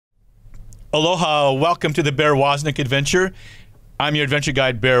Aloha, welcome to the Bear Woznick Adventure. I'm your adventure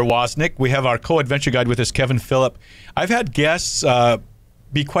guide, Bear Woznick. We have our co-adventure guide with us, Kevin Phillip. I've had guests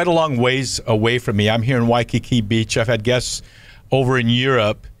be quite a long ways away from me. I'm here in Waikiki Beach. I've had guests over in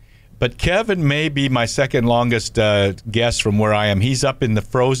Europe, but Kevin may be my second longest guest from where I am. He's up in the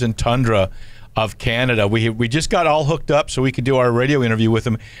frozen tundra of Canada. We just got all hooked up so we could do our radio interview with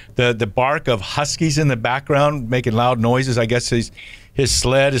him. The bark of huskies in the background making loud noises. I guess his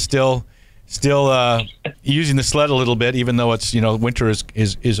sled is still using the sled a little bit, even though it's, winter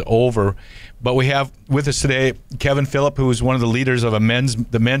is over. But we have with us today Kevin Phillip, who is one of the leaders of the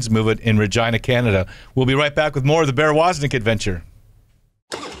men's movement in Regina, Canada. We'll be right back with more of the Bear Woznick Adventure.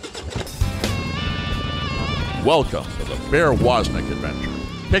 Welcome to the Bear Woznick Adventure.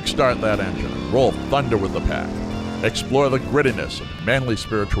 Kickstart that engine and roll thunder with the pack. Explore the grittiness of manly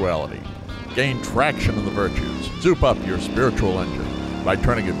spirituality. Gain traction in the virtues. Zoop up your spiritual engine by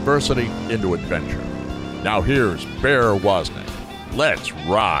turning adversity into adventure. Now here's Bear Woznick. Let's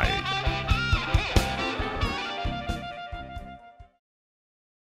ride.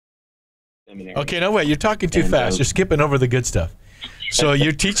 Okay, no, wait, you're talking too fast. You're skipping over the good stuff. So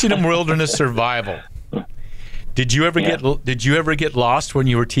you're teaching them wilderness survival. Did you ever get lost when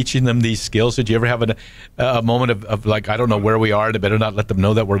you were teaching them these skills? Did you ever have a moment of like, I don't know where we are, and I better not let them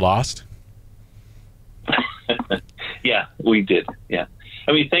know that we're lost? Yeah, we did. Yeah.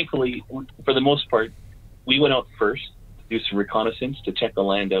 I mean, thankfully, for the most part, we went out first to do some reconnaissance to check the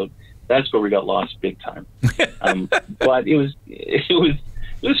land out. That's where we got lost big time. But it was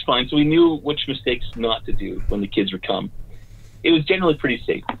fine. So we knew which mistakes not to do when the kids would come. It was generally pretty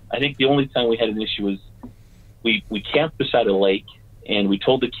safe. I think the only time we had an issue was we camped beside a lake, and we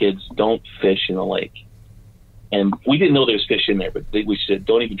told the kids, don't fish in the lake. And we didn't know there was fish in there, but we said,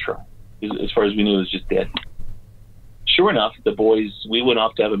 don't even try. As far as we knew, it was just dead. Sure enough, we went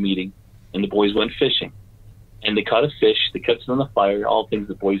off to have a meeting, and the boys went fishing. And they caught a fish, they cooked it on the fire, all things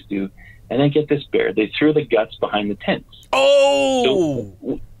the boys do. And then get this, Bear, they threw the guts behind the tents. Oh!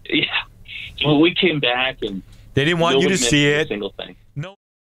 So, yeah. So we came back, and they didn't want you to see it. Single thing. No.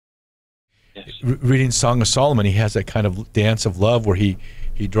 Yes. Reading Song of Solomon, he has that kind of dance of love where he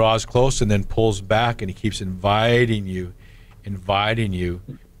draws close and then pulls back, and he keeps inviting you.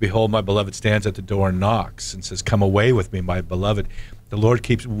 Behold, my beloved stands at the door and knocks and says, come away with me, my beloved. The Lord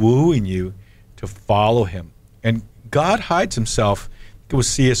keeps wooing you to follow him. And God hides himself. It was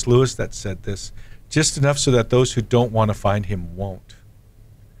C.S. Lewis that said this, just enough so that those who don't want to find him won't.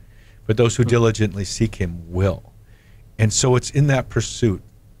 But those who diligently seek him will. And so it's in that pursuit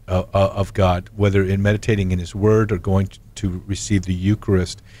of God, whether in meditating in his word or going to receive the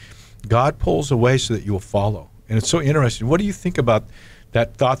Eucharist, God pulls away so that you will follow. And it's so interesting. What do you think about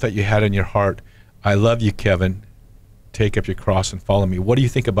that thought that you had in your heart? I love you, Kevin. Take up your cross and follow me. What do you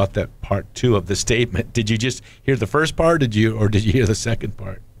think about that part 2 of the statement? Did you just hear the first part, or did you hear the second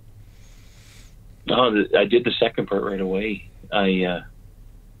part? No, I did the second part right away.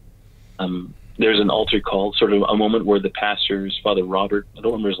 There's an altar call, sort of a moment where the pastor's Father Robert, I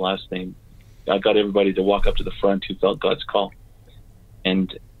don't remember his last name, got everybody to walk up to the front who felt God's call.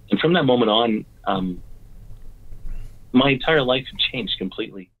 And from that moment on, my entire life had changed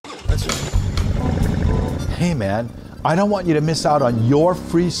completely. Hey man, I don't want you to miss out on your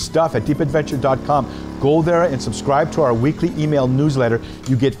free stuff at deepadventure.com. Go there and subscribe to our weekly email newsletter.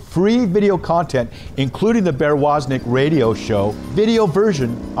 You get free video content, including the Bear Woznick radio show, video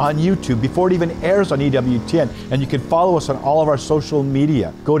version on YouTube before it even airs on EWTN. And you can follow us on all of our social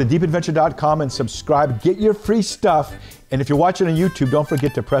media. Go to deepadventure.com and subscribe. Get your free stuff. And if you're watching on YouTube, don't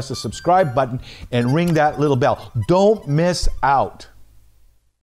forget to press the subscribe button and ring that little bell. Don't miss out.